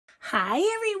Hi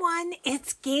everyone,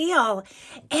 it's Gail,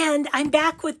 and I'm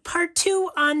back with part 2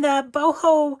 on the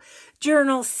boho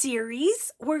journal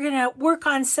series. We're going to work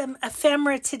on some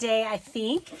ephemera today, I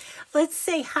think. Let's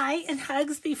say hi and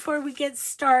hugs before we get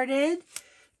started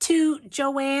to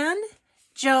Joanne,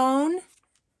 Joan,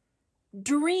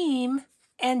 Dream,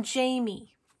 and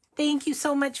Jamie. Thank you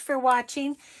so much for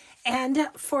watching and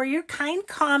for your kind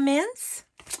comments.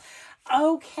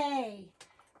 Okay.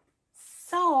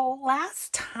 So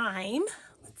last time,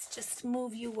 let's just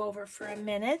move you over for a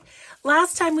minute.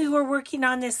 Last time we were working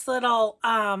on this little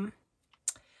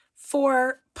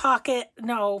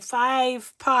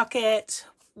 5-pocket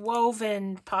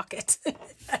woven pocket.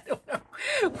 I don't know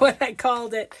what I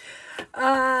called it.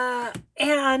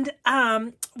 And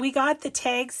we got the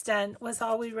tags done, was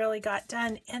all we really got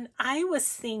done. And I was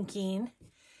thinking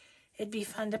it'd be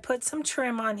fun to put some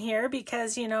trim on here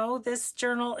because, you know, this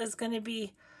journal is going to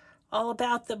be all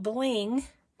about the bling.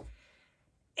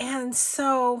 And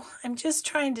so I'm just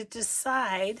trying to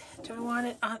decide, do I want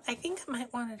it on, I think I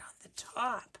might want it on the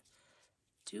top.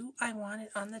 Do I want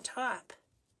it on the top?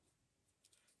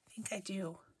 I think I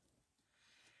do.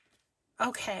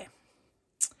 Okay.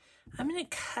 I'm going to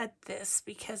cut this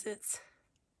because it's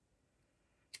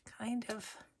kind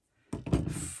of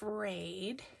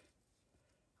frayed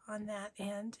on that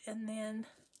end. And then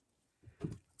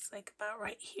it's like about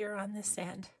right here on this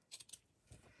end.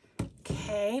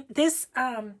 Okay, this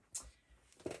that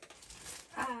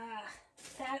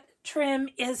trim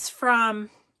is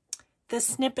from the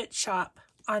Snippet Shop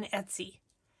on Etsy.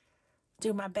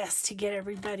 Do my best to get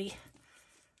everybody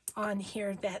on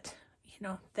here that, you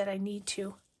know, that I need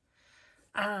to.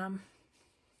 Yeah,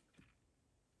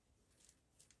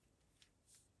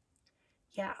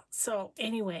 so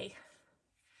anyway,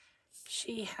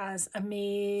 she has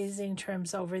amazing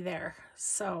trims over there.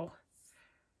 So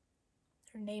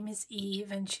her name is Eve,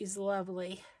 and she's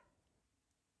lovely.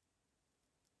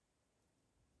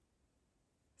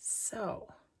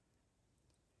 So,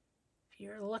 if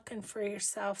you're looking for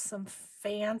yourself some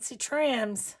fancy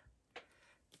trims,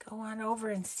 go on over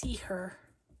and see her.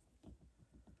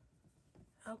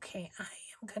 Okay, I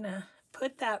am going to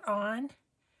put that on,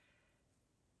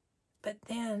 but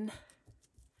then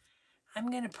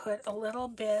I'm going to put a little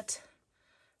bit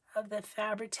of the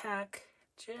Fabri-Tac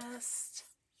just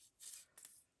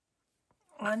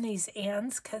on these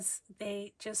ends because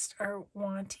they just are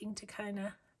wanting to kind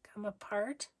of come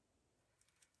apart.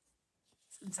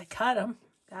 Since I cut them,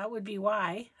 that would be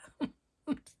why. So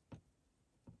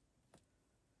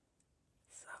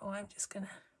I'm just going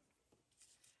to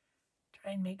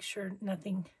try and make sure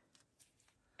nothing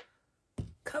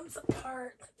comes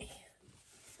apart. Let me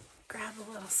grab a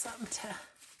little something to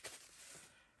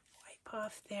wipe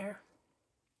off there.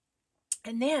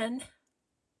 And then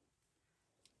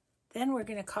we're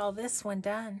going to call this one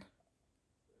done.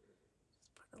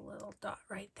 Just put a little dot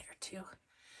right there too.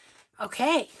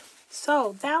 Okay,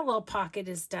 so that little pocket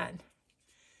is done.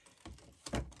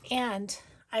 And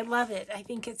I love it. I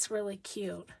think it's really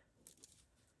cute.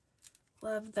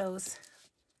 Love those.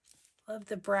 Love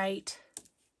the bright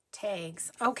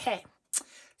tags. Okay,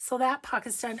 so that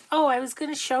pocket's done. Oh, I was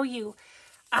going to show you.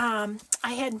 I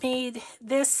had made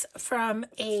this from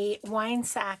a wine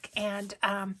sack, and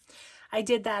I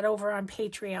did that over on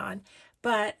Patreon,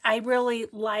 but I really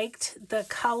liked the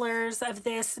colors of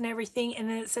this and everything. And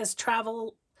then it says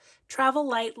travel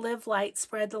light, live light,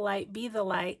 spread the light, be the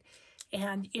light.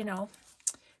 And, you know,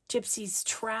 gypsies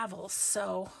travel.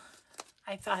 So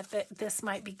I thought that this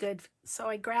might be good. So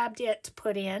I grabbed it to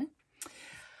put in.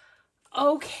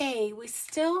 Okay, we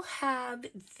still have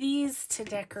these to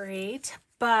decorate,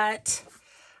 but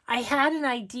I had an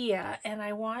idea and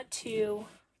I want to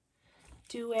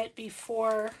do it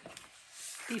before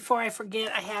I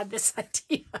forget I had this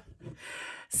idea.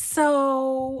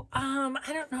 So,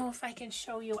 I don't know if I can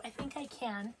show you. I think I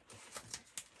can.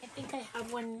 I think I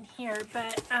have one here,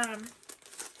 but, hang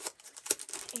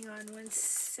on one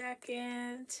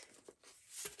second.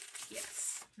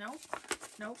 Yes. Nope.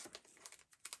 Nope.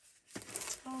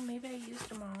 Oh, maybe I used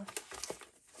them all.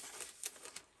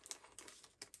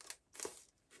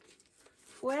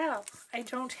 Well, I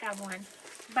don't have one,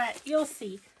 but you'll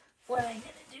see what I'm going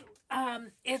to do.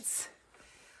 It's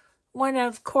one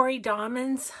of Cori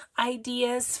Dahmen's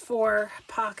ideas for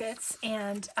pockets,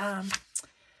 and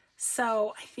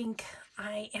so I think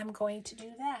I am going to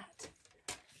do that.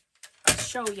 I'll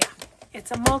show you.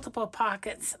 It's a multiple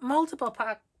pockets on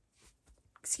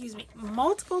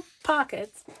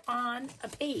a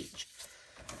page.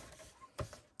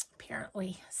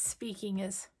 Apparently, speaking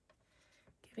is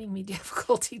giving me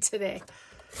difficulty today.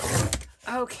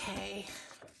 Okay.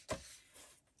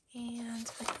 And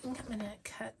I think I'm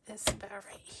that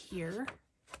right here.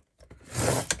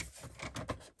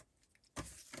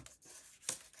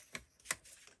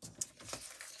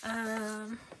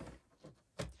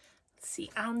 Let's see,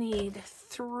 I'll need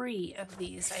 3 of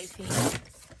these, I think.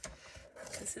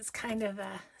 This is kind of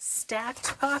a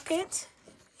stacked pocket,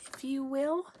 if you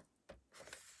will.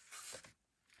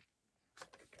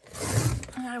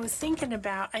 And I was thinking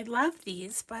about, I love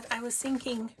these, but I was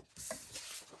thinking,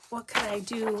 what could I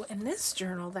do in this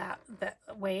journal that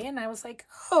way? And I was like,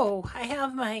 oh, I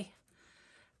have my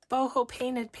boho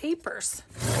painted papers.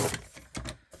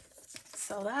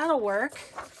 So that'll work.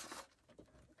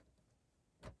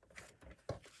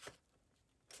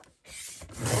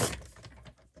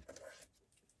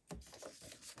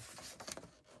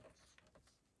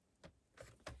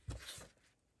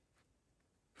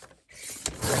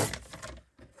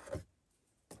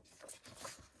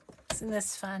 Isn't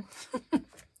this fun?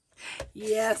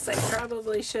 Yes, I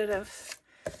probably should have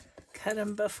cut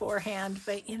them beforehand,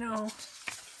 but you know,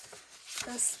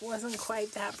 this wasn't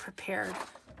quite that prepared.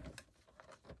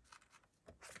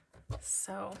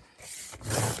 So,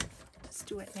 let's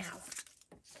do it now.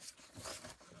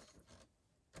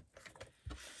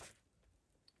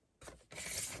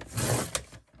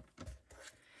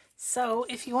 So,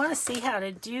 if you want to see how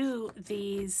to do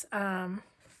these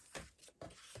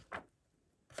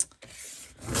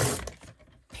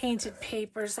painted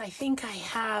papers, I think I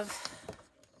have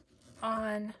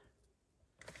on,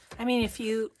 I mean, if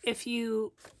you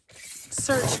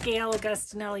search Gail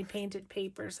Augustinelli painted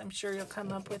papers, I'm sure you'll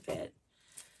come up with it.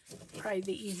 Probably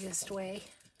the easiest way.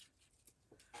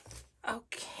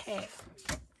 Okay.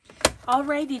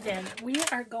 Alrighty then, we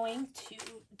are going to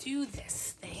do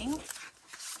this thing.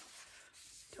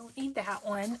 Don't need that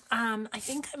one. I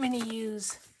think I'm going to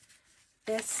use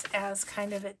this as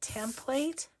kind of a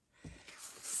template.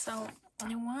 So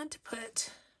I want to put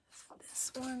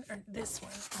this one or this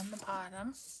one on the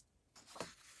bottom.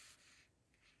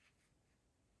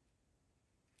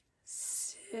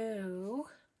 So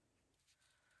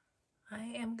I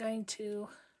am going to,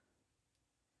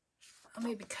 I'll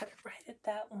maybe cut it right at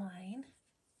that line.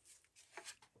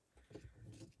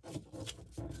 Would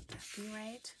that be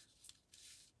right?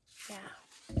 Yeah.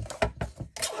 I'm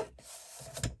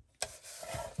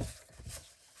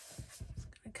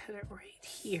going to cut it right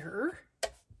here.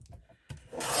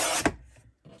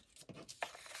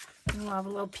 And we'll have a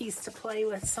little piece to play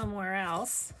with somewhere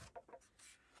else.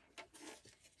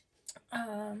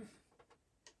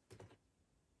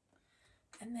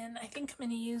 And then I think I'm going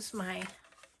to use my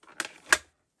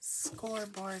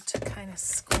scoreboard to kind of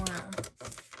score them.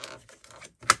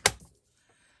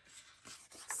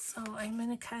 So I'm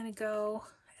going to kind of go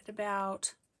at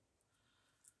about,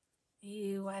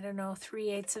 I don't know,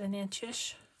 3/8 of an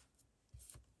inch-ish.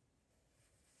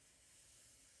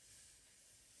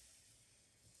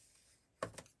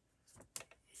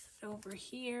 And over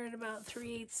here at about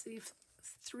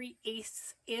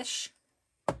 3/8-ish.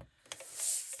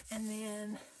 And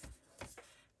then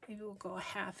maybe we'll go a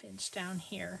 1/2 inch down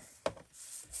here.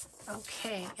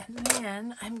 Okay, and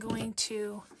then I'm going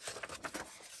to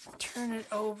turn it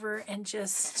over and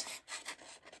just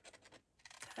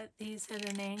cut these at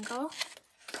an angle.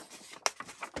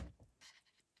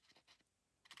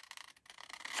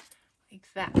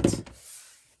 Like that.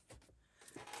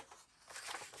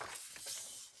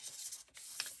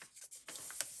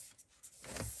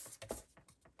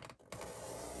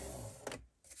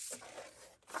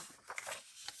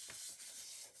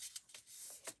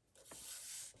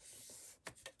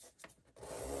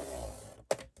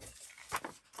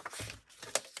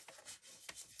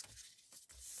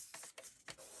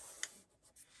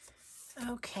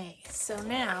 Okay, so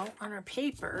now on our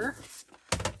paper,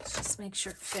 let's just make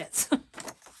sure it fits.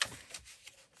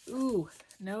 Ooh,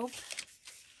 nope.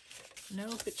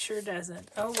 Nope, it sure doesn't.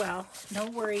 Oh well, no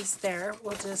worries there.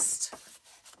 We'll just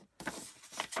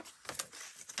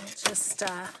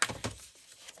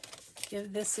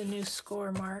give this a new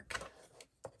score mark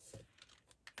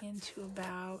into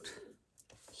about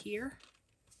here.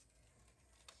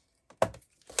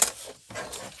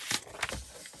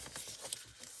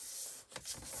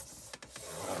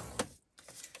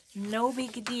 No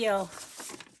big deal.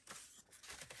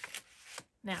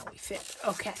 Now we fit.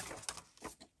 Okay.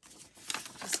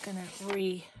 Just gonna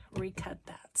recut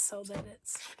that so that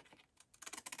it's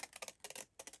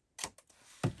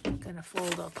gonna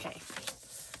fold okay.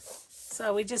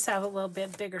 So we just have a little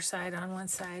bit bigger side on one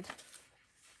side.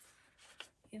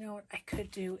 You know what I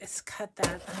could do is cut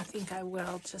that. I think I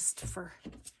will, just for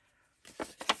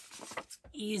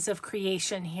ease of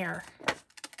creation here.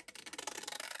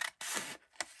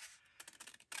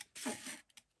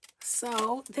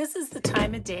 So this is the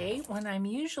time of day when I'm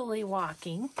usually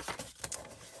walking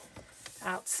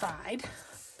outside,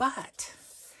 but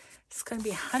it's going to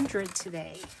be 100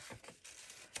 today.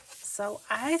 So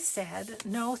I said,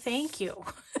 no, thank you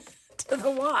to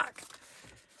the walk.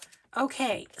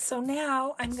 Okay, so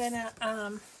now I'm gonna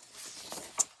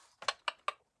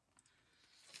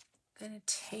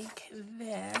take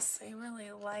this. I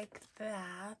really like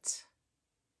that.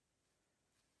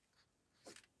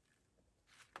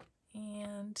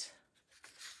 And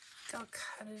I'll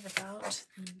cut it about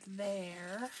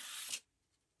there.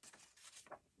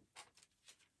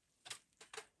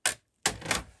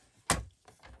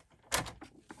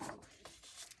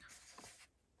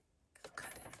 I'll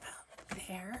cut it about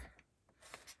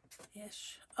there-ish.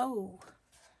 Oh,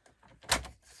 I'm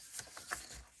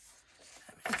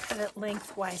going to cut it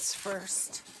lengthwise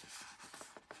first.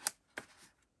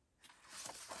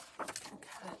 Cut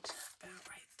it about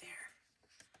right there,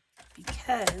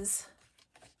 because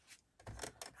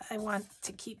I want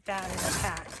to keep that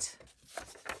intact.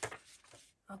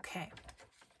 Okay.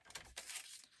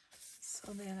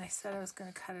 So then I said I was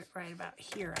going to cut it right about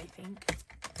here, I think.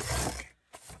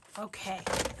 Okay,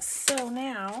 so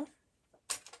now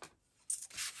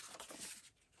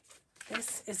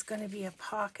this is going to be a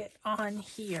pocket on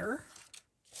here.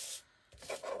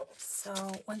 So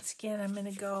once again, I'm going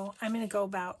to go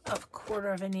about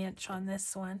 1/4 of an inch on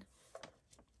this one.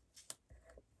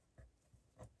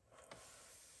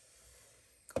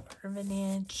 1/4 of an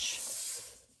inch.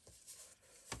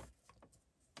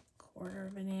 1/4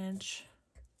 of an inch.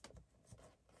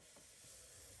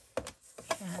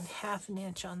 And 1/2 an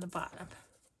inch on the bottom.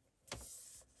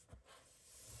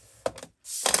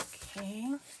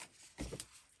 Okay.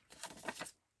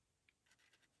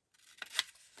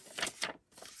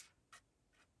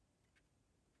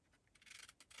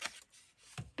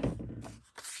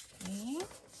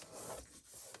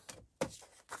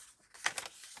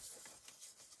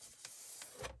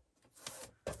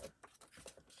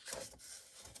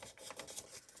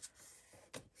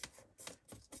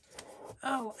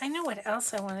 Oh, I know what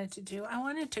else I wanted to do. I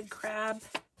wanted to grab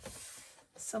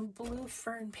some blue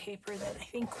fern paper that I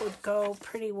think would go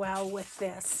pretty well with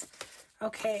this.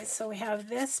 Okay, so we have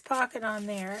this pocket on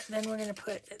there. Then we're going to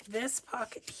put this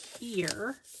pocket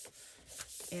here-ish.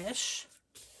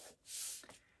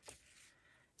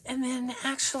 And then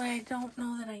actually, I don't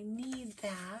know that I need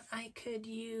that. I could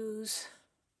use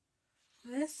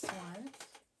this one.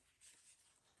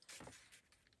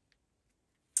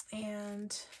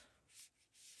 And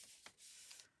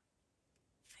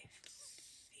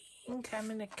I think I'm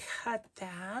going to cut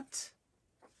that.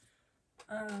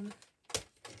 Along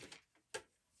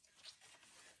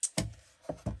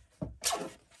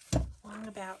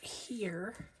about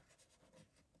here.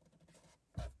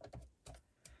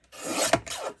 It's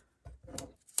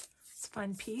a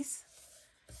fun piece.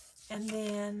 And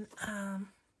then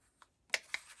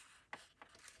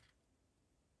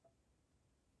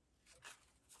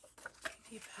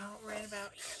maybe right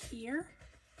about here.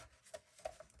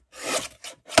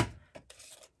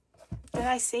 Did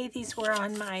I say these were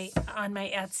on my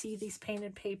Etsy, these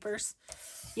painted papers?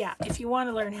 Yeah, if you want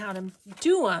to learn how to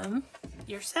do them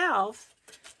yourself,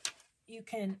 you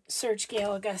can search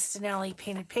Gail Augustinelli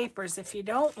painted papers. If you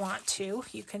don't want to,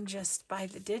 you can just buy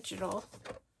the digital,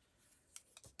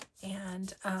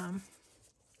 and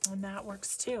that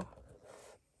works too.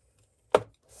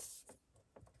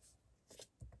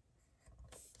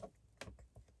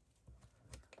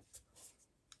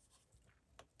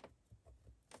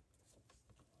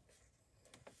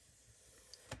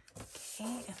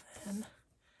 Okay, and then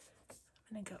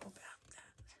I'm going to go about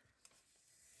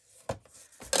that.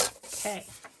 Okay.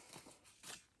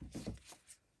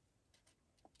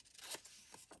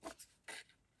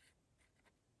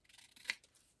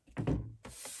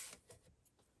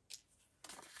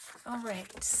 All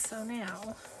right, so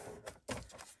now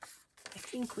I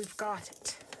think we've got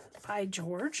it. By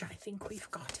George, I think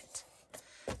we've got it.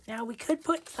 Now we could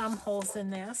put thumb holes in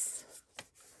this.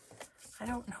 I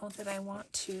don't know that I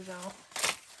want to though.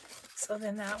 So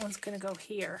then that one's going to go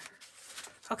here.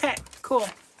 Okay, cool.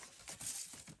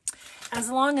 As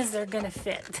long as they're going to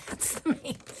fit, that's the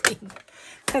main thing.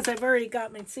 Because I've already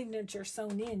got my signature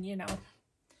sewn in, you know.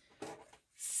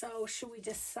 So should we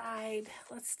decide,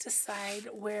 let's decide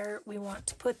where we want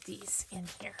to put these in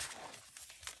here.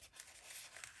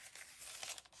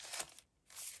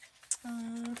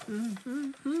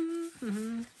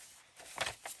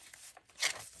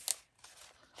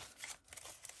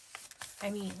 I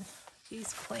mean,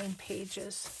 these plain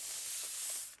pages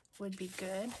would be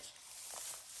good.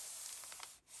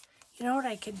 You know what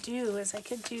I could do is I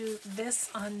could do this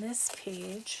on this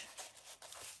page.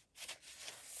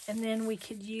 And then we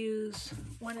could use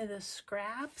one of the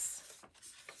scraps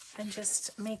and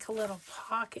just make a little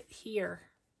pocket here.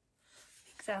 I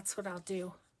think that's what I'll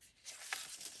do.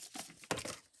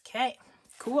 Okay,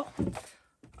 cool.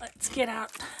 Let's get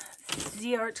out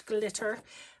the art glitter.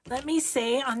 Let me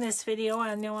say on this video,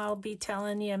 I know I'll be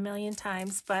telling you a million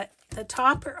times, but the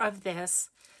topper of this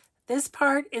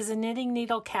part is a knitting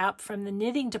needle cap from the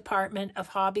knitting department of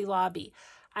Hobby Lobby.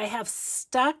 I have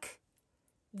stuck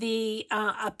the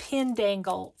a pin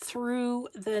dangle through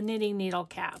the knitting needle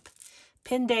cap.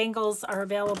 Pin dangles are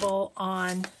available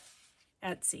on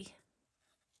Etsy.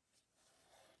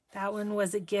 That one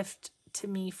was a gift to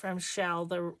me from Shell,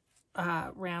 the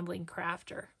Rambling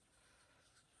Crafter.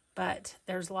 But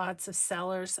there's lots of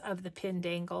sellers of the pin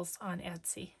dangles on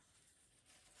Etsy.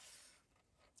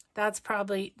 That's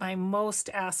probably my most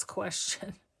asked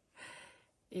question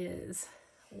is,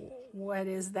 what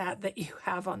is that you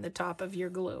have on the top of your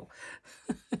glue?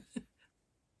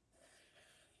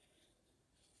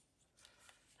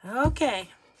 Okay,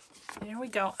 there we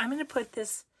go. I'm going to put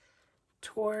this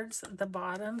towards the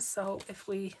bottom, so if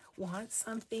we want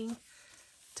something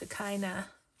to kind of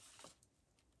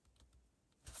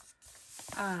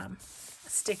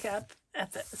stick out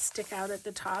at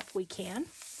the top, we can.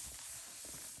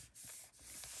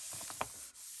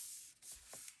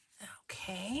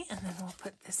 Okay, and then we'll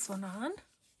put this one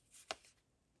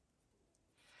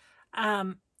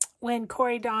on. When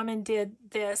Cori Dahmen did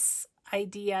this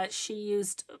idea, she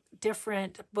used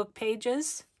different book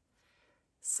pages.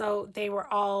 So they were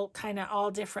all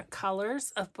different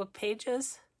colors of book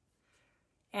pages.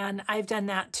 And I've done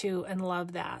that too and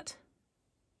love that.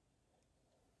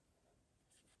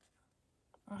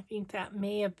 I think that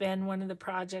may have been one of the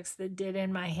projects that did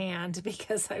in my hand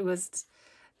because I was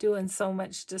doing so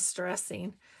much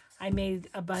distressing. I made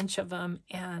a bunch of them,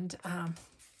 and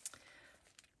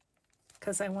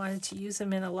because I wanted to use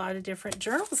them in a lot of different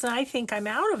journals, and I think I'm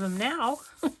out of them now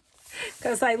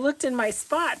because I looked in my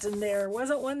spot and there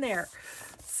wasn't one there.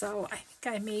 So I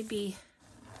think I may be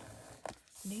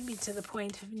to the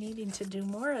point of needing to do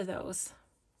more of those.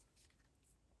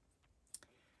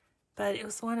 But it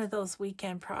was one of those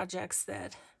weekend projects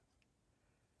that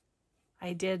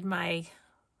I did my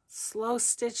slow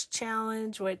stitch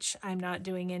challenge, which I'm not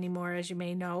doing anymore, as you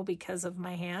may know, because of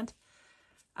my hand.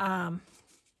 But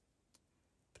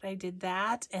I did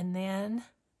that, and then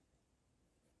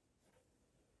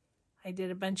I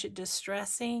did a bunch of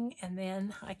distressing, and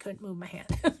then I couldn't move my hand.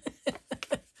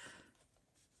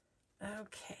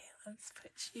 Okay, let's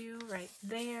put you right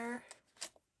there.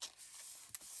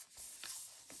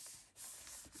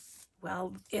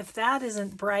 Well, if that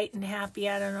isn't bright and happy,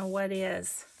 I don't know what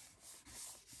is.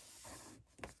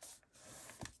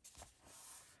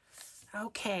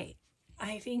 Okay,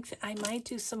 I think I might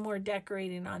do some more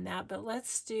decorating on that, but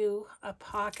let's do a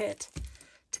pocket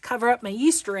to cover up my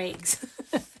Easter eggs.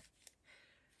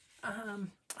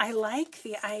 I like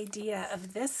the idea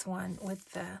of this one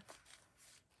with that.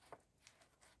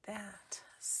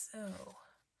 So I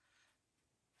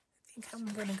think I'm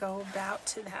going to go about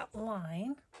to that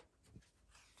line.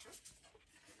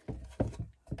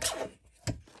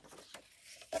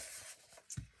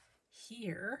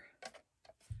 Here.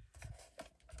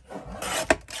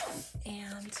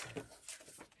 And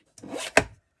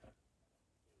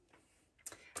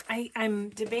I'm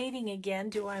debating again,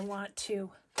 do I want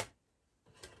to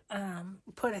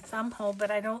put a thumb hole, but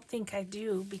I don't think I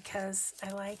do because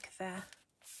I like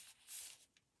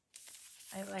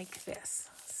this.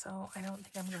 So I don't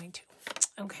think I'm going to.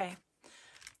 Okay.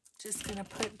 Just going to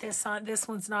put this on. This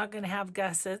one's not going to have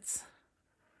gussets.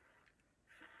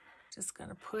 Just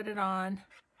going to put it on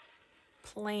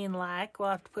plain like. We'll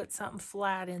have to put something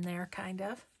flat in there, kind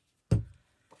of.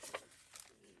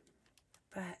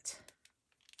 But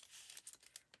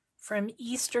from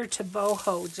Easter to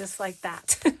boho, just like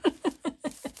that.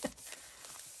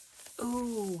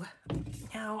 Ooh,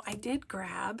 now I did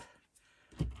grab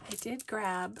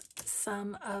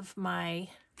some of my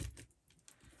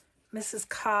Mrs.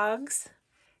 Coggs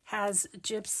has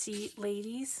Gypsy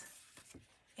Ladies,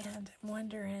 and I'm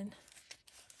wondering,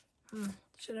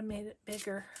 should have made it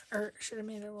bigger, or should have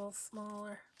made it a little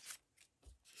smaller.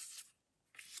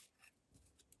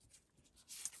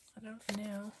 I don't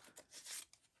know.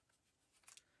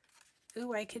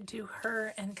 Ooh, I could do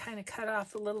her and kind of cut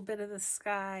off a little bit of the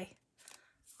sky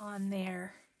on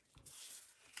there.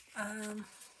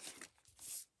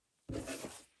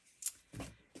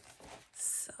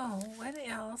 So what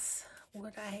else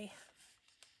would I?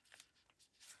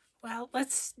 Well,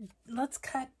 let's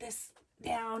cut this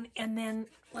down and then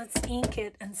let's ink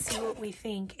it and see what we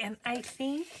think. And I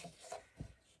think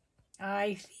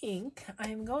I think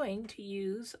I'm going to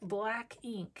use black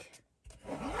ink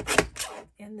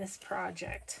in this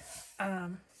project. Yeah,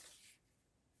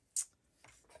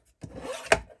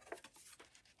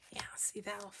 see,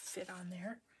 that'll fit on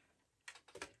there.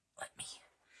 Let me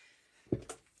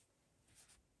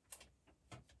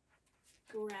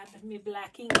grab me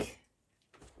black ink.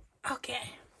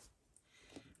 Okay.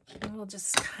 And we'll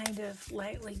just kind of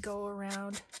lightly go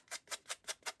around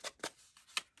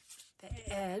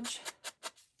the edge.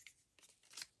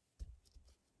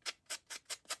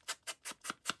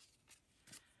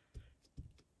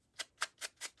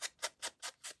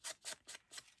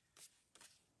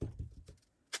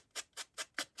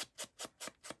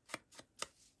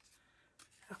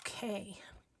 Okay,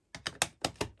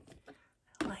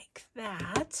 like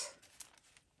that.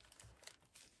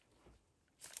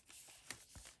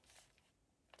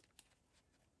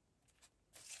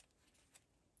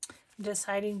 I'm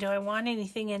deciding, do I want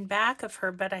anything in back of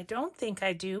her? But I don't think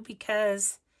I do,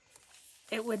 because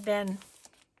it would then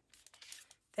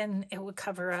it would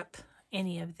cover up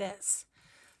any of this.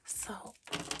 So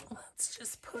let's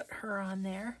just put her on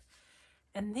there.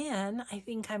 And then I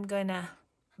think I'm going to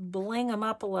bling them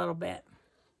up a little bit.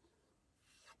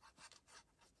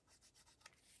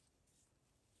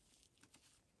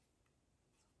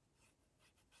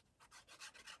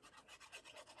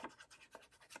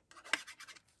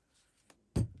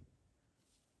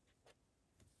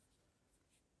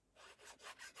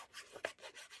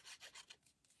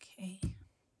 Okay.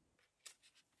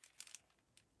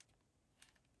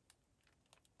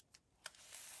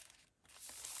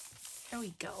 There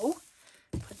we go.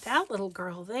 Put that little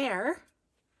girl there.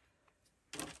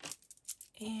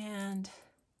 And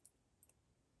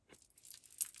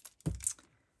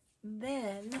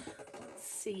then, let's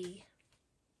see.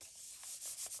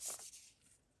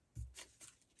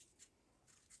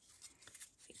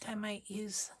 I think I might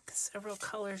use several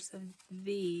colors of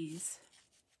these.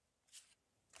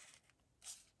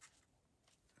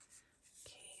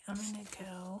 Okay, I'm going to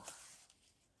go.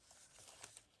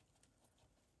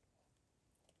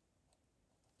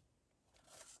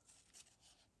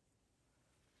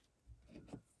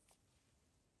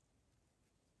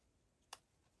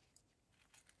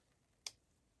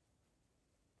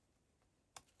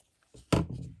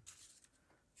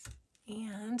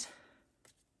 And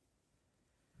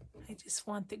I just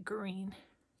want the green.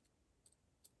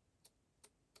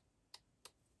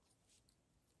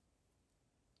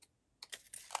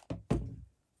 I'm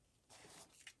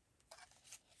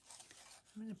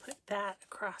going to put that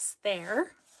across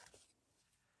there.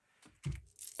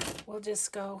 We'll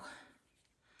just go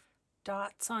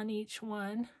dots on each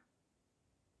one.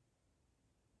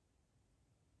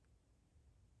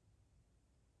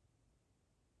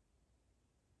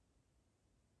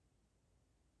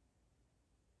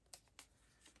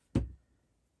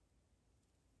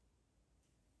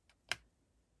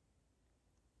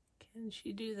 Can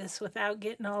she do this without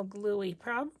getting all gluey?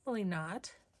 Probably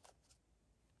not.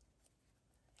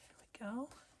 There we go.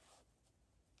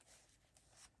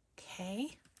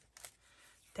 Okay.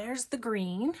 There's the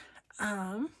green.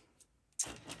 And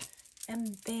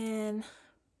then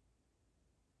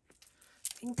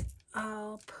I think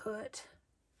I'll put,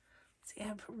 see, I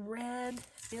have red.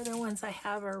 The other ones I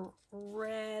have are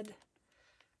red,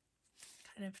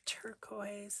 kind of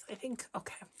turquoise. I think,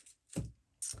 okay.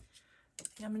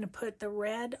 I'm going to put the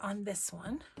red on this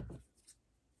one.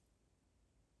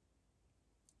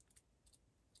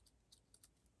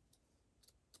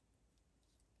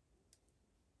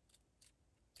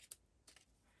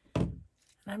 And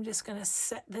I'm just going to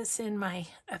set this in my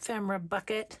ephemera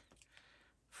bucket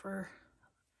for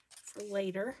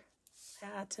later.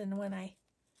 That, and when I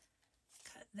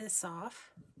cut this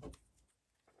off.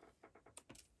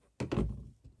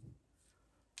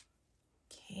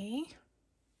 Okay.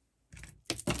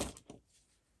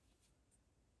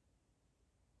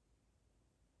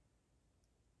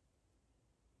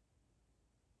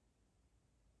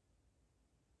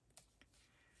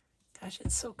 Gosh,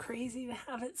 it's so crazy to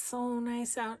have it so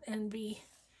nice out and be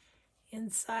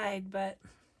inside, but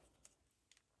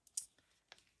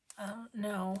I don't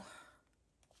know.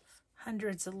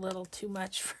 100's a little too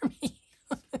much for me.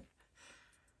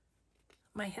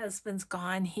 My husband's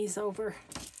gone. He's over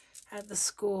at the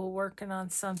school working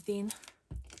on something.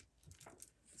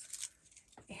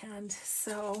 And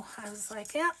so I was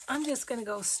like, yeah, I'm just going to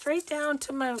go straight down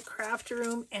to my craft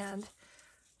room and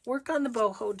work on the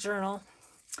boho journal.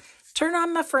 Turn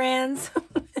on my friends.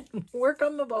 Work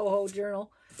on the boho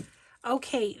journal.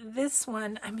 Okay, this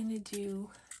one I'm going to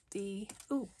do the,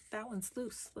 ooh, that one's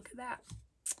loose. Look at that.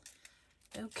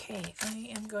 Okay,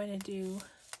 I am going to do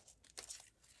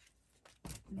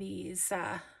these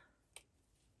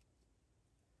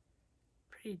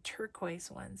pretty turquoise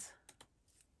ones.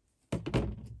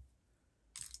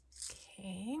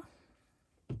 Okay.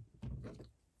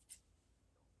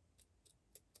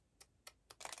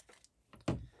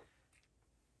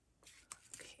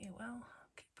 Okay, well,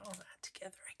 I'll keep all that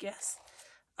together, I guess.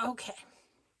 Okay.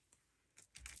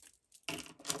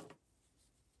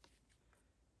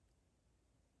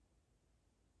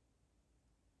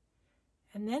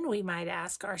 And then we might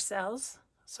ask ourselves,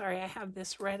 sorry, I have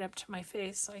this right up to my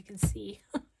face so I can see.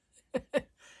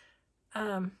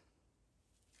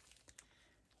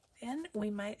 Then we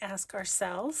might ask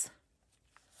ourselves,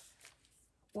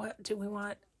 what do we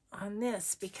want on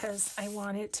this? Because I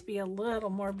want it to be a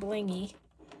little more blingy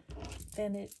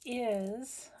than it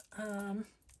is. I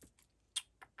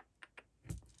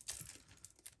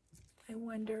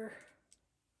wonder,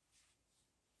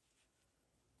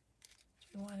 do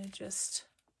you want to just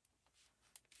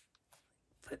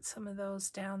put some of those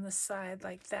down the side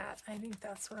like that? I think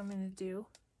that's what I'm going to do.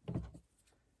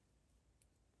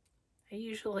 I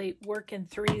usually work in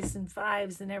 3s and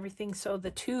 5s and everything, so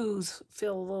the 2s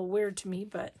feel a little weird to me,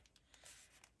 but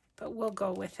we'll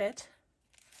go with it.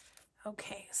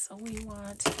 Okay, so we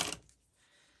want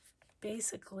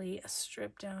basically a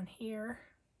strip down here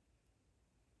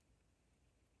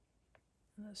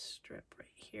and a strip right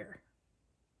here.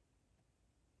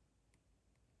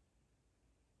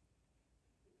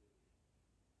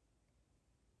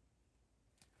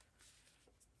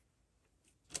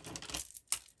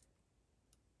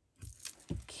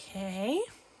 Okay,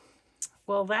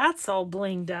 well, that's all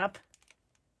blinged up.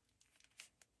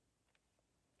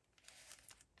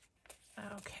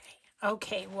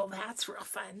 Okay, well, that's real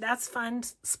fun. That's fun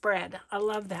spread. I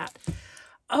love that.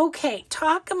 Okay,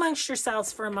 talk amongst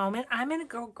yourselves for a moment. I'm going to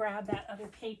go grab that other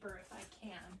paper if I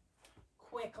can.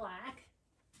 Quick lack.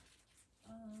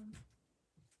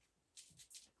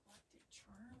 Eclectic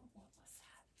Charm. What was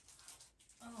that?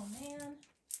 Oh, man.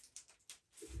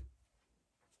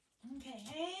 Okay,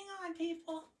 hang on,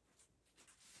 people.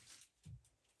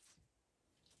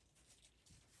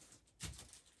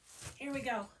 Here we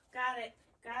go. Got it.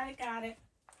 Got it.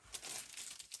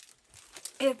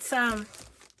 It's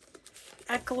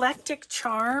Eclectic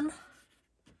Charm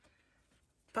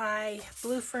by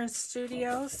Blue Fern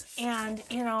Studios, and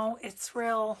you know, it's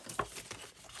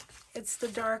the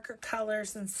darker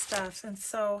colors and stuff, and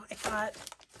so I thought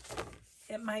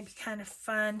it might be kind of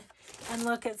fun. And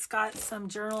look, it's got some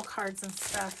journal cards and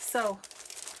stuff, so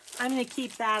I'm going to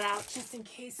keep that out just in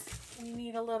case we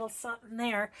need a little something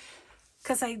there,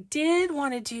 because I did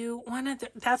want to do one of the,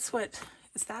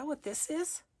 is that what this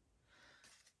is?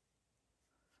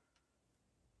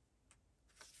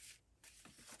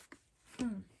 I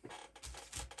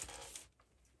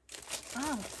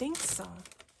don't think so.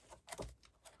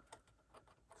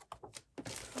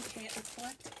 Okay,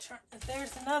 Eclectic Charm.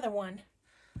 There's another one.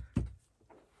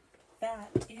 That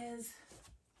is,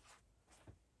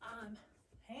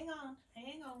 hang on.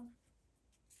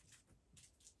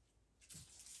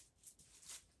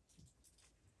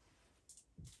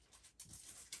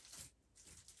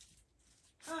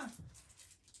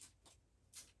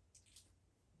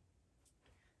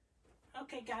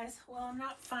 Okay, guys, well, I'm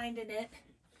not finding it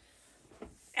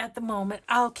at the moment.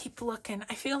 I'll keep looking.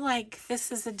 I feel like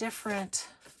this is a different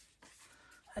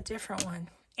one.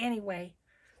 Anyway,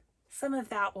 some of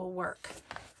that will work.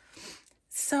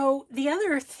 So the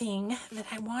other thing that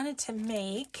I wanted to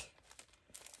make,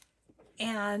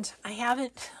 and I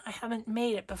haven't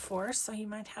made it before, so you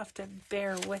might have to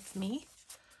bear with me.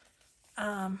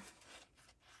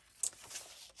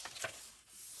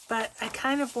 But I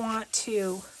kind of want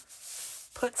to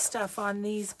put stuff on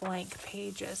these blank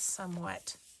pages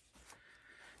somewhat.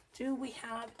 Do we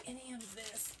have any of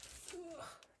this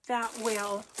that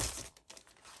will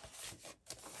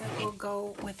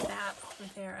go with that over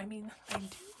there? I mean, I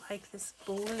do like this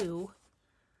blue,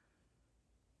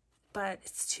 but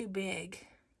it's too big.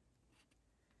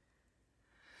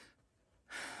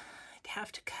 I'd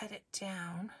have to cut it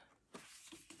down.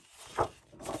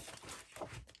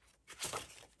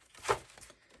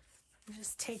 I'm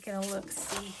just taking a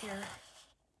look-see here.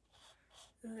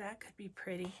 Ooh, that could be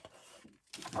pretty.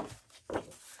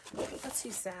 Let's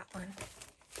use that one.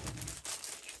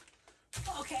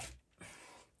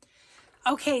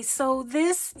 Okay, so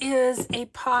this is a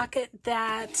pocket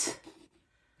that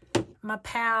my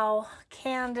pal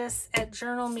Kandace at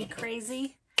Journal Me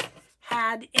Crazy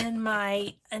had in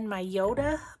my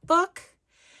Yoda book,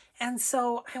 and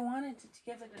so I wanted to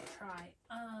give it a try.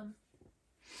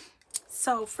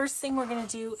 So first thing we're going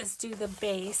to do is do the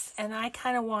base, and I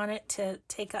kind of want it to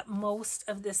take up most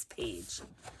of this page.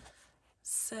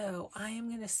 So I am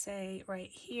going to say right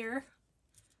here,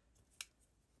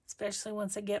 especially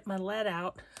once I get my lead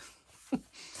out.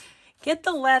 Get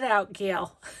the lead out,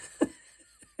 Gail.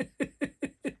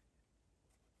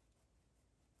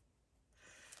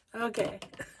 Okay.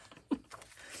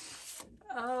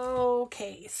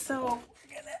 Okay, so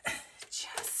we're gonna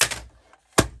just,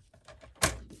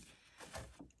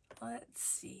 let's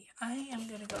see. I am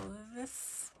gonna go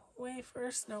this way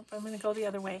first. Nope, I'm gonna go the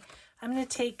other way. I'm gonna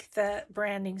take the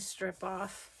branding strip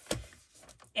off.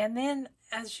 And then,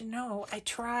 as you know, I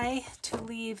try to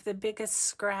leave the biggest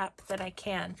scrap that I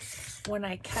can when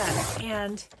I cut.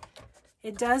 And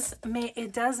it does make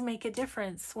a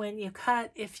difference when you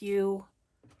cut if you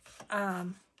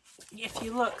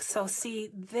look. So see,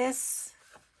 this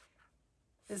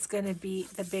is going to be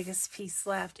the biggest piece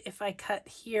left. If I cut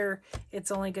here,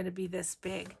 it's only going to be this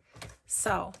big.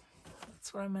 So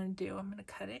that's what I'm going to do. I'm going to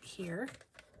cut it here.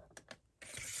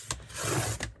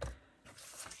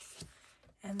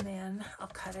 And then I'll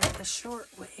cut it the short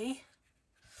way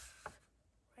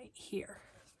right here.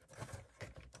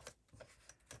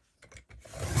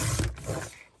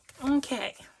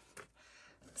 Okay,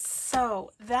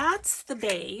 so that's the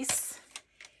base.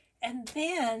 And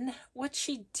then what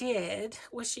she did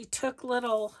was she took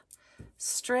little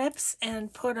strips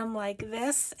and put them like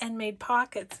this and made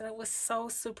pockets, and it was so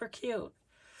super cute.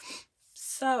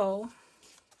 So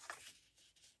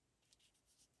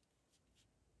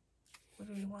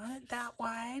do we want it that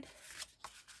wide?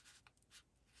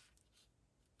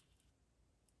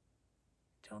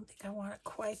 Don't think I want it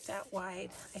quite that wide.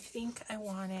 I think I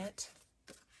want it,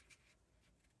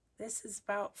 this is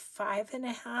about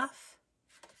 5.5,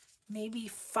 maybe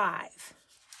 5.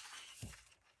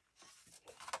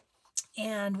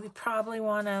 And we probably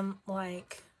want them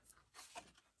like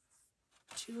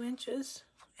 2 inches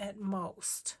at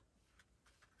most.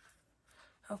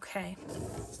 Okay.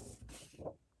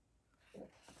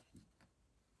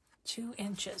 2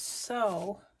 inches.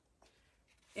 So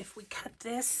if we cut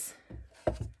this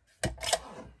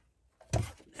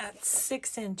at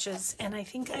 6 inches, and I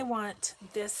think I want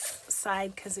this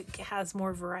side because it has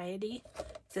more variety,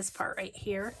 this part right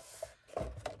here.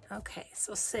 Okay,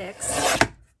 so 6.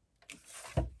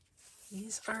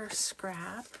 These are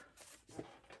scrap.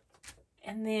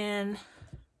 And then,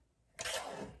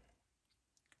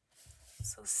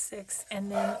 so 6,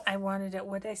 and then I wanted it,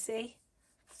 what did I say?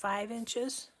 5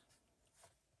 inches,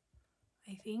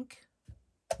 I think.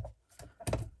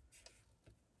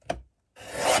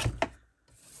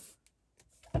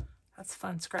 That's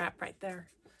fun scrap right there.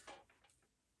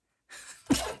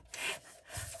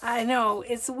 I know,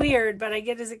 it's weird, but I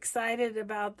get as excited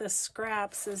about the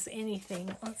scraps as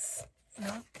anything. Let's,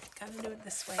 gotta do it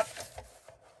this way.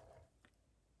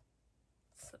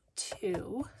 So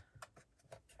 2.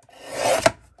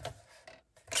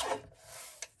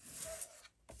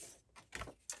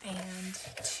 And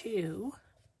 2.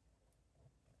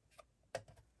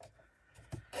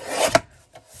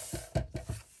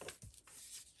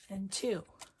 And 2.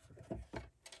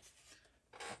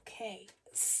 Okay,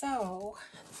 so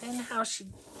then how she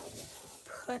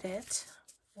put it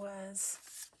was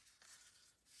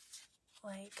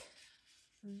like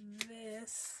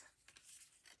this,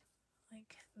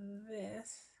 like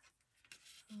this,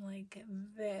 and like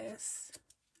this,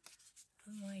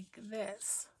 and like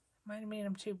this. Might have made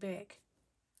them too big,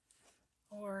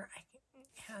 or I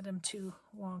had them too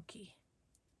wonky.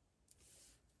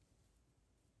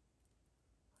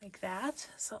 Like that,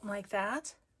 something like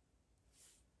that.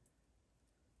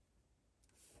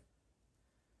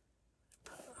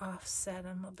 Offset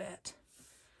them a bit.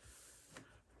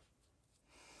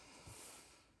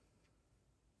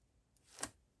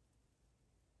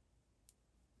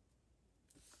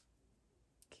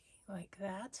 Okay, like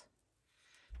that.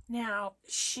 Now,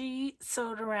 she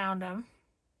sewed around them,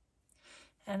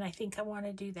 and I think I want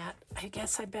to do that. I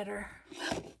guess I better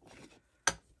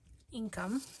ink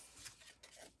them.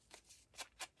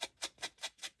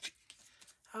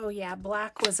 Oh yeah,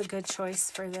 black was a good choice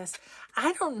for this.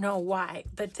 I don't know why,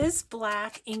 but this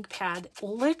black ink pad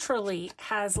literally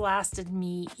has lasted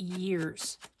me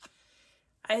years.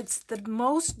 It's the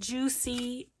most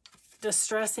juicy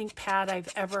distress ink pad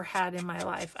I've ever had in my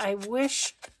life. I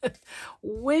wish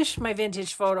my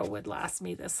vintage photo would last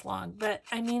me this long, but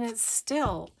I mean, it's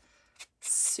still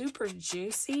super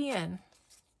juicy and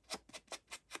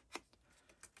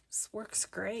this works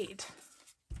great.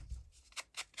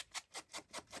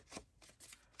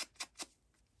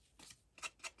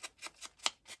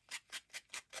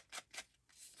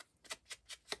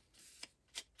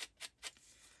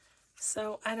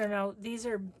 So, I don't know, these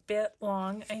are a bit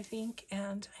long, I think,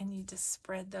 and I need to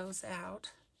spread those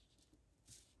out.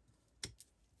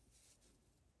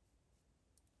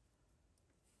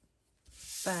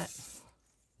 but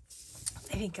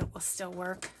I think it will still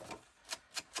work.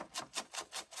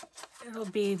 It'll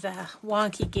be the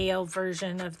wonky Gale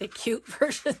version of the cute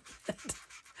version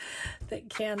that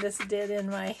Kandace did in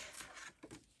my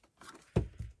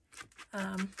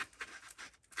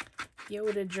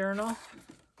Yoda journal.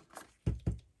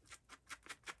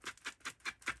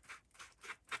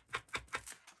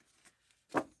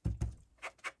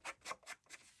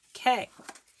 Okay.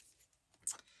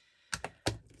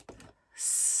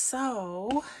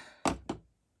 So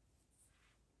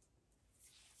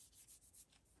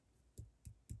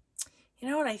you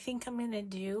know what I think I'm going to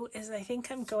do is I think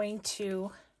I'm going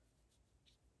to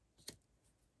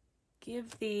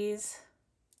give these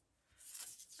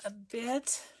a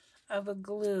bit of a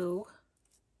glue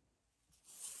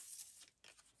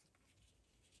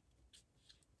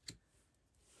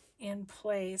in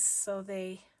place so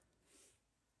they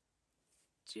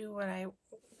do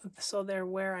so they're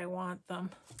where I want them.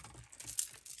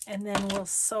 And then we'll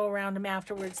sew around them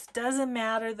afterwards. Doesn't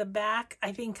matter the back.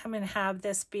 I think I'm going to have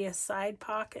this be a side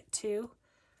pocket too.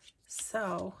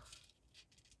 So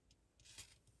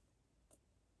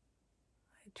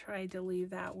I tried to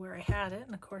leave that where I had it,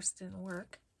 and of course it didn't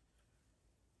work.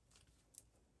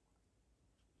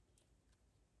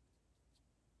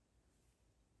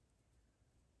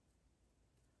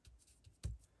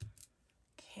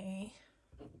 Okay.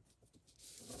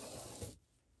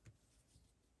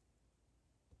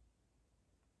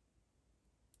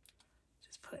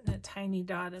 Putting a tiny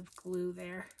dot of glue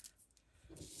there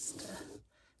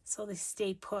so they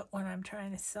stay put when I'm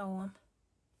trying to sew them.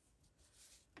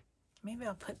 Maybe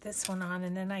I'll put this one on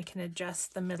and then I can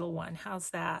adjust the middle one.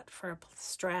 How's that for a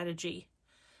strategy?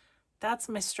 That's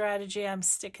my strategy. I'm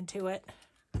sticking to it.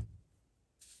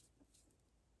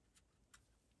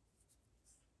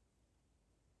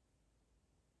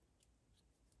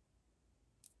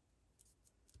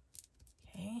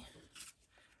 Okay.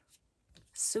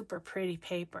 Super pretty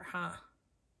paper, huh?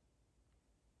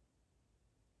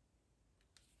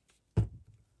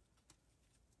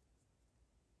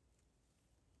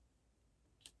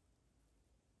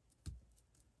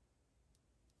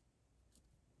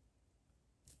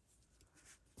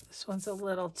 This one's a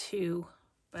little too,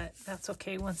 but that's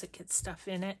okay once it gets stuff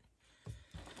in it.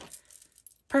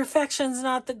 Perfection's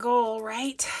not the goal,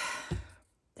 right?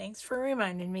 Thanks for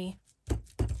reminding me.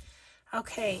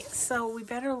 Okay, so we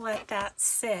better let that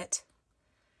sit.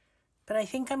 But I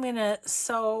think I'm going to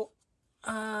sew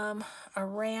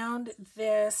around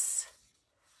this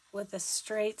with a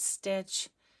straight stitch,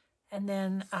 and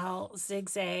then I'll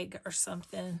zigzag or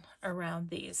something around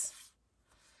these.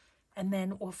 And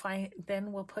then we'll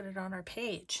put it on our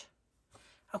page.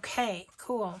 Okay,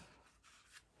 cool.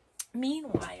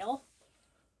 Meanwhile,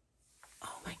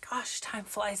 oh my gosh, time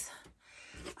flies.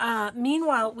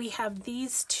 Meanwhile, we have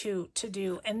these two to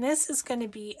do, and this is going to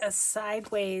be a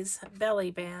sideways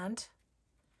belly band.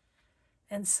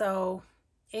 And so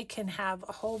it can have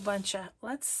a whole bunch of,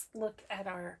 let's look at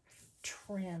our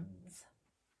trims.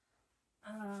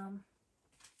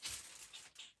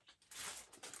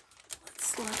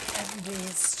 Let's look at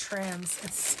these trims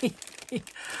and see.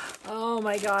 Oh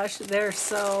my gosh, they're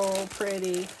so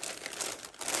pretty.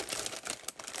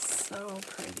 So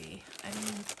pretty. I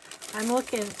mean, I'm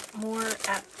looking more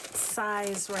at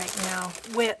size right now.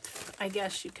 Width, I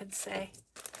guess you could say.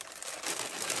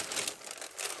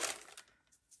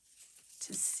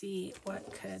 To see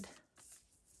what could.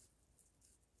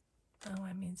 Oh,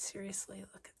 I mean, seriously,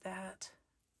 look at that.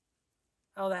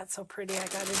 Oh, that's so pretty. I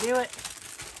got to do it.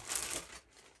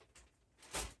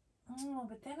 Oh,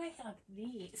 but then I have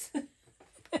these.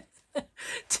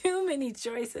 Too many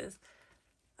choices.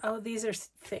 Oh, these are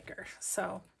thicker,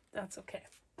 so that's okay.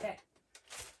 Okay.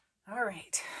 All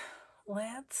right.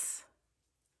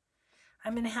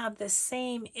 I'm going to have the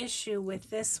same issue with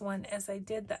this one as I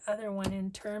did the other one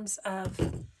in terms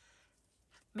of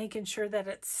making sure that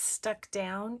it's stuck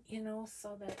down, you know,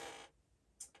 so that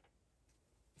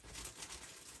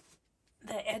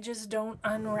the edges don't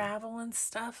unravel and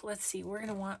stuff. Let's see, we're going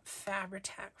to want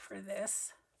Fabri-Tac for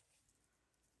this.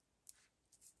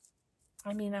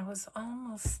 I mean, I was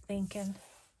almost thinking,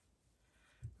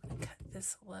 I'm going to cut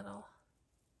this a little.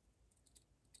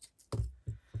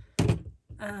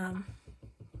 I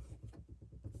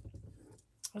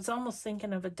was almost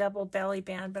thinking of a double belly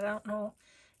band, but I don't know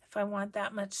if I want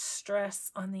that much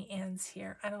stress on the ends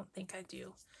here. I don't think I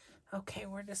do. Okay,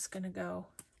 we're just going to go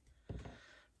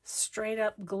straight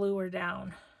up glue her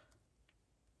down.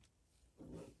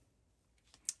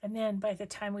 And then by the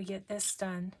time we get this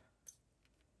done,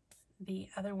 the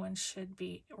other one should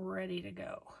be ready to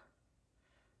go.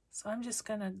 So I'm just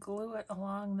going to glue it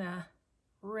along the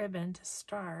ribbon to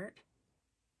start.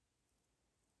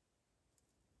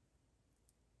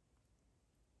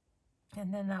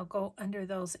 And then I'll go under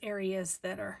those areas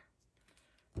that are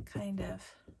kind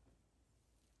of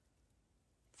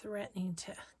threatening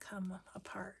to come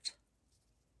apart.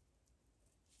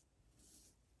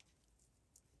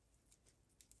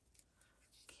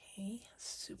 Okay,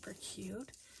 super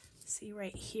cute. See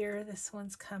right here, this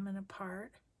one's coming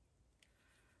apart.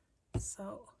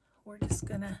 So we're just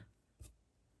gonna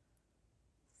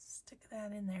stick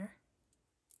that in there.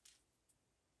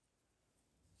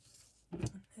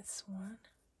 And this one.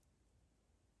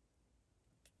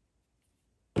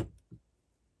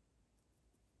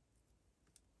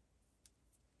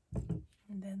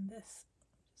 And then this,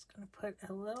 I'm just going to put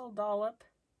a little dollop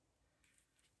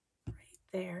right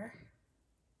there.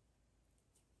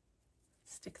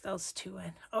 Stick those two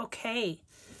in. Okay,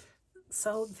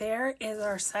 so there is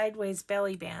our sideways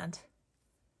belly band.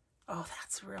 Oh,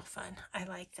 that's real fun. I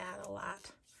like that a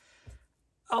lot.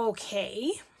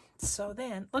 Okay, so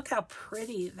then look how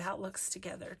pretty that looks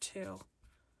together too.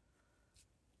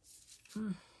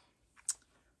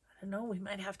 I don't know, we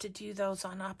might have to do those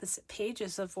on opposite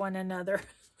pages of one another.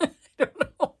 I don't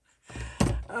know.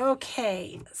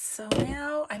 Okay, so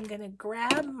now I'm going to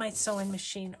grab my sewing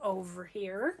machine over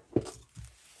here.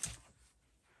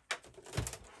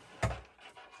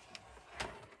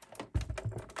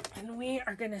 And we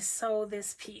are going to sew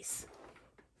this piece.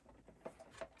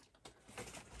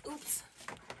 Oops.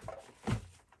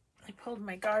 I pulled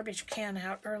my garbage can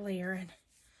out earlier and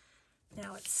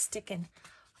now it's sticking.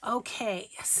 Okay,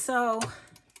 so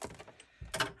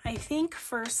I think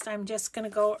first I'm just going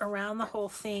to go around the whole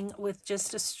thing with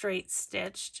just a straight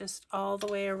stitch, just all the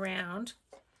way around.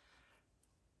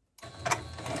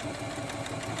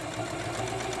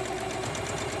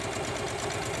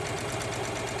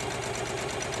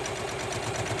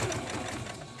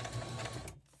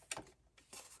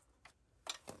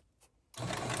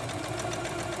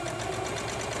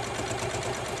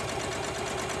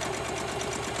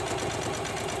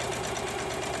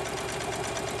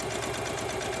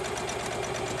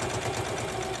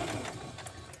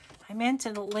 I meant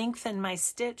to lengthen my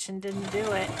stitch and didn't do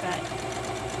it, but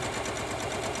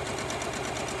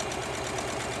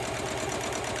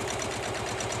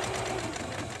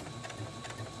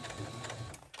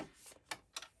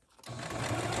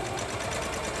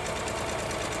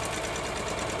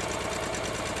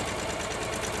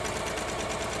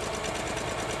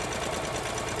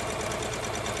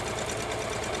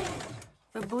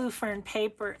the blue fern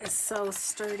paper is so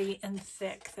sturdy and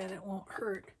thick that it won't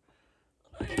hurt.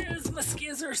 There's my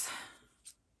skizzers.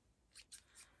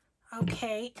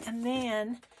 Okay, and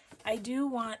then I do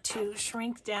want to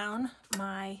shrink down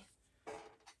my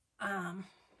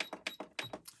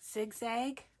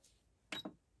zigzag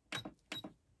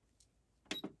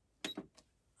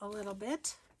a little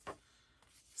bit.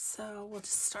 So we'll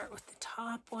just start with the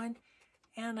top one.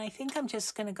 And I think I'm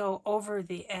just going to go over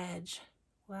the edge.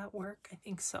 Will that work? I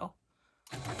think so.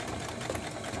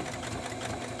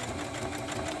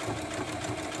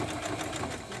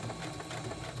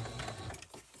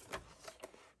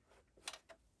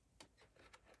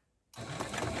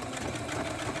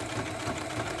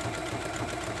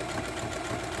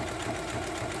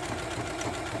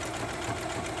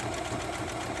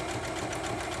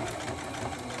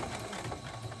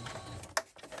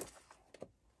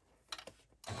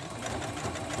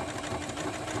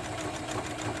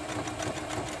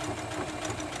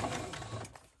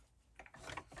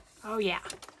 Oh yeah,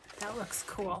 that looks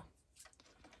cool.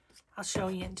 I'll show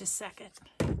you in just a second.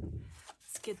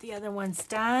 Let's get the other ones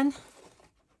done.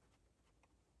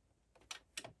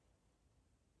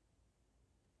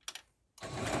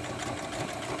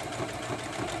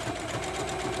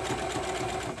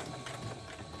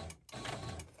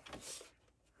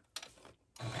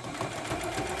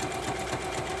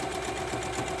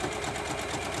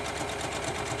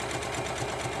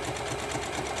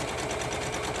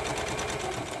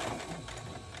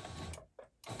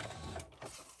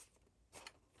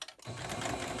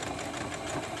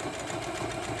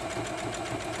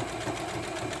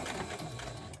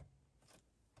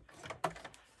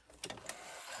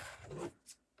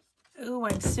 Ooh,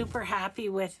 I'm super happy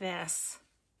with this.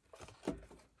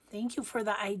 Thank you for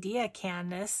the idea,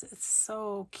 Candace. It's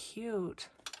so cute.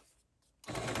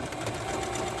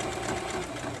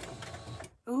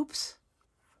 Oops.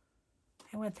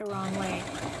 I went the wrong way.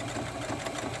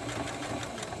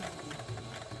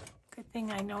 Good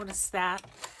thing I noticed that.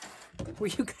 Were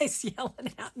you guys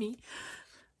yelling at me?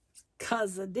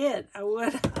 'Cause I did. I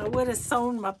would have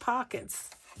sewn my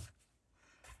pockets.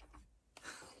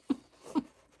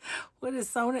 would have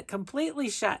sewn it completely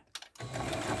shut.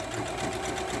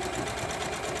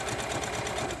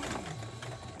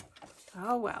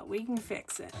 Oh well, we can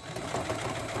fix it.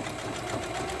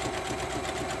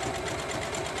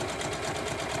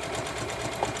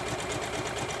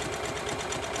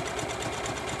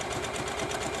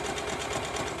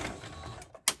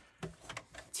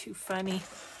 Too funny.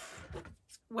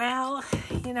 Well,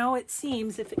 you know, it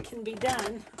seems if it can be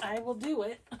done, I will do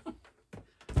it.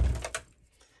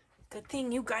 Good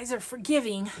thing you guys are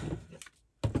forgiving.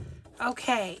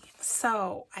 Okay,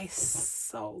 so I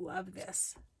so love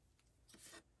this.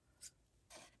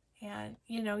 And,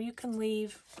 you know, you can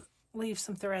leave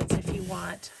some threads if you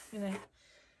want. I'm going to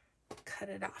cut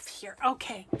it off here.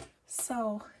 Okay,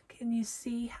 so can you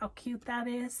see how cute that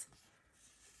is?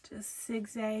 Just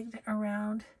zigzagged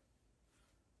around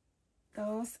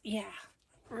those. Yeah,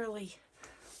 really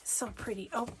so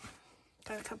pretty. Oh,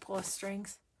 got a couple of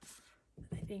strings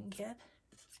I didn't get.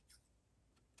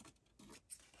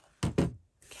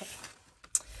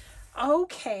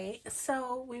 Okay,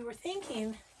 so we were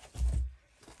thinking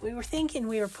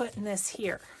we were putting this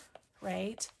here,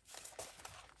 right?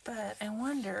 But I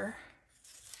wonder,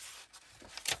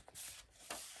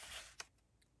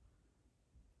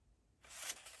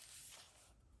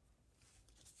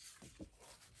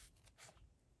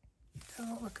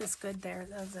 doesn't look as good there,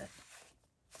 does it?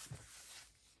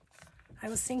 I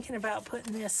was thinking about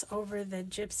putting this over the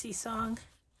gypsy song,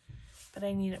 but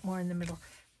I need it more in the middle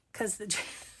because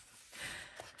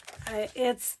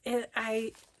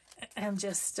I am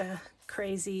just a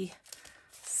crazy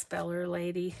speller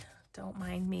lady. Don't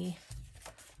mind me.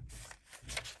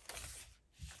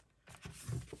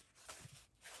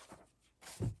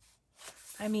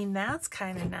 I mean, that's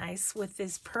kind of nice with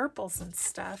these purples and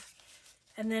stuff.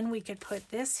 And then we could put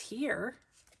this here.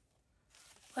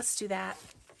 Let's do that.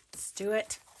 Let's do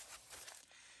it.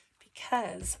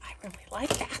 Because I really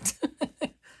like that.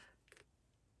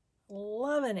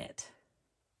 Loving it.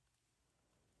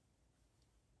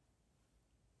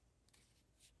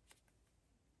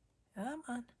 Come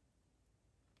on.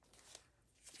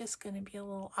 Just going to be a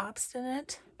little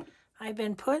obstinate. I've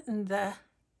been putting the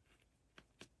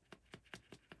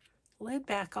lid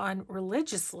back on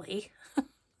religiously,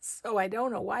 so I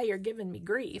don't know why you're giving me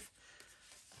grief.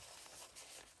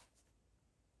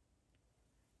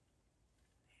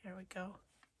 Here we go.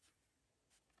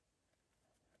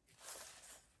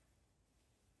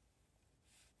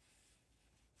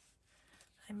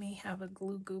 I may have a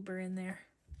glue goober in there.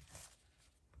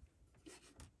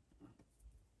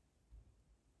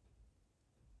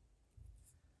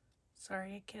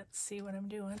 Sorry, I can't see what I'm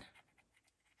doing.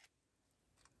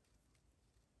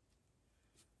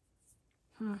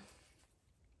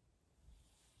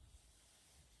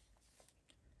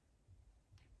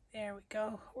 There we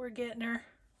go. We're getting her.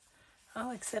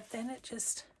 Oh, except then it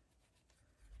just,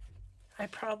 I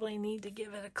probably need to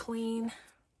give it a clean.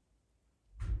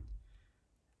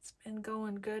 It's been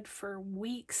going good for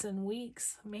weeks and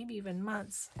weeks, maybe even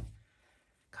months.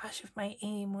 Gosh, if my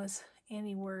aim was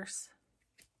any worse.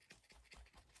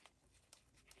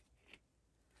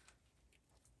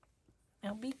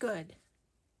 Now be good.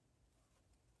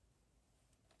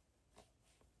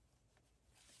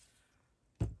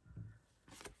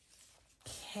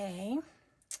 Okay,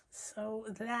 so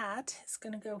that is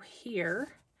going to go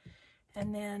here,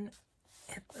 and then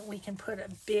we can put a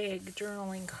big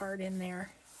journaling card in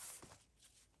there,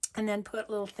 and then put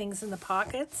little things in the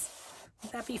pockets.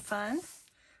 Would that be fun?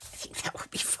 I think that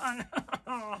would be fun.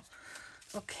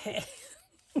 Okay.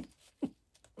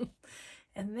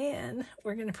 And then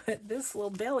we're going to put this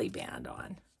little belly band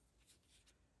on.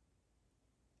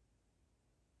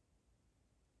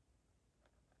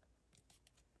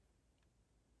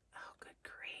 Oh, good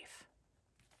grief.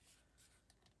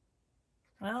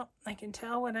 Well, I can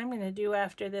tell what I'm going to do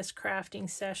after this crafting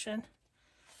session.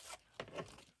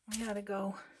 I got to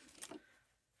go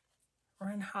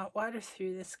run hot water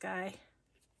through this guy.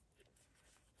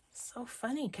 It's so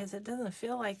funny because it doesn't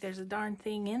feel like there's a darn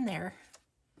thing in there.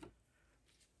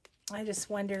 I just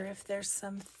wonder if there's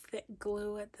some thick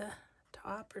glue at the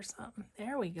top or something.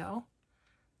 There we go.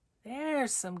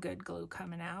 There's some good glue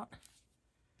coming out.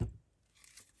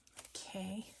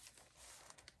 Okay.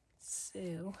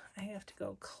 So I have to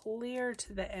go clear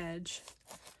to the edge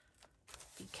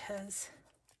because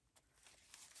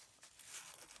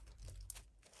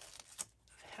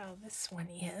of how this one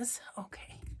is.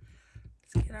 Okay.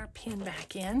 Let's get our pin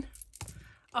back in.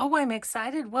 Oh, I'm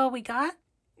excited. Well, we got,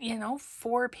 you know,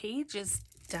 4 pages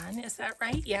done. Is that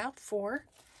right? Yeah, 4.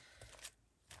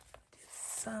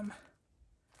 Some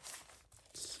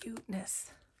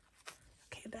cuteness.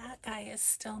 Okay, Okay, that guy is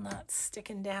still not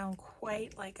sticking down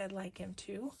quite like I'd like him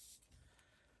to.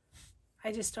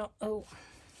 I just don't, oh,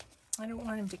 I don't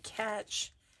want him to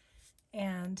catch.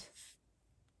 And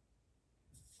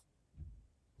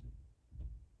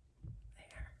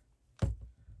there,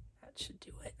 that should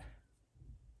do it.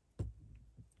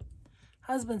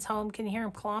 Husband's home. Can you hear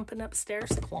him clomping upstairs?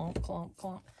 Clomp, clomp,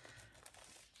 clomp.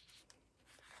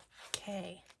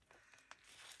 Okay.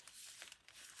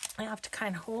 I have to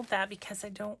kind of hold that because I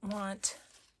don't want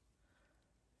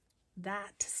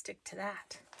that to stick to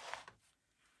that.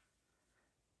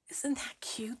 Isn't that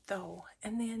cute though?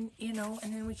 And then, you know,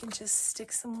 and then we can just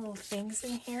stick some little things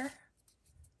in here.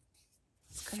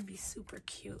 It's going to be super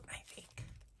cute, I think.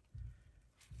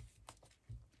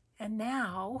 And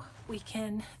now we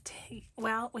can take,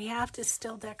 well, we have to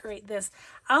still decorate this.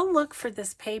 I'll look for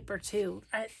this paper too.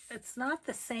 It's not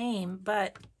the same,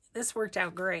 but this worked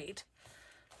out great.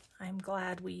 I'm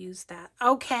glad we used that.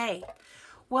 Okay.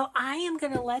 Well, I am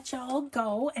going to let y'all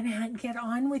go and get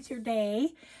on with your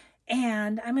day.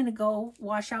 And I'm going to go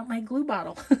wash out my glue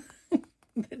bottle.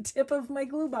 The tip of my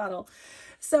glue bottle.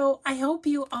 So I hope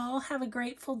you all have a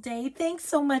grateful day. Thanks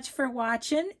so much for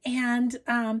watching. And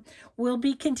we'll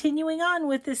be continuing on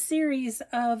with this series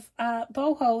of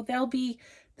boho. There'll be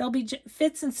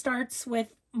fits and starts with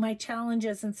my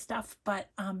challenges and stuff. But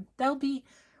there'll be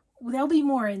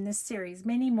more in this series.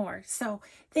 Many more. So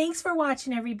thanks for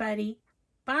watching, everybody.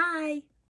 Bye.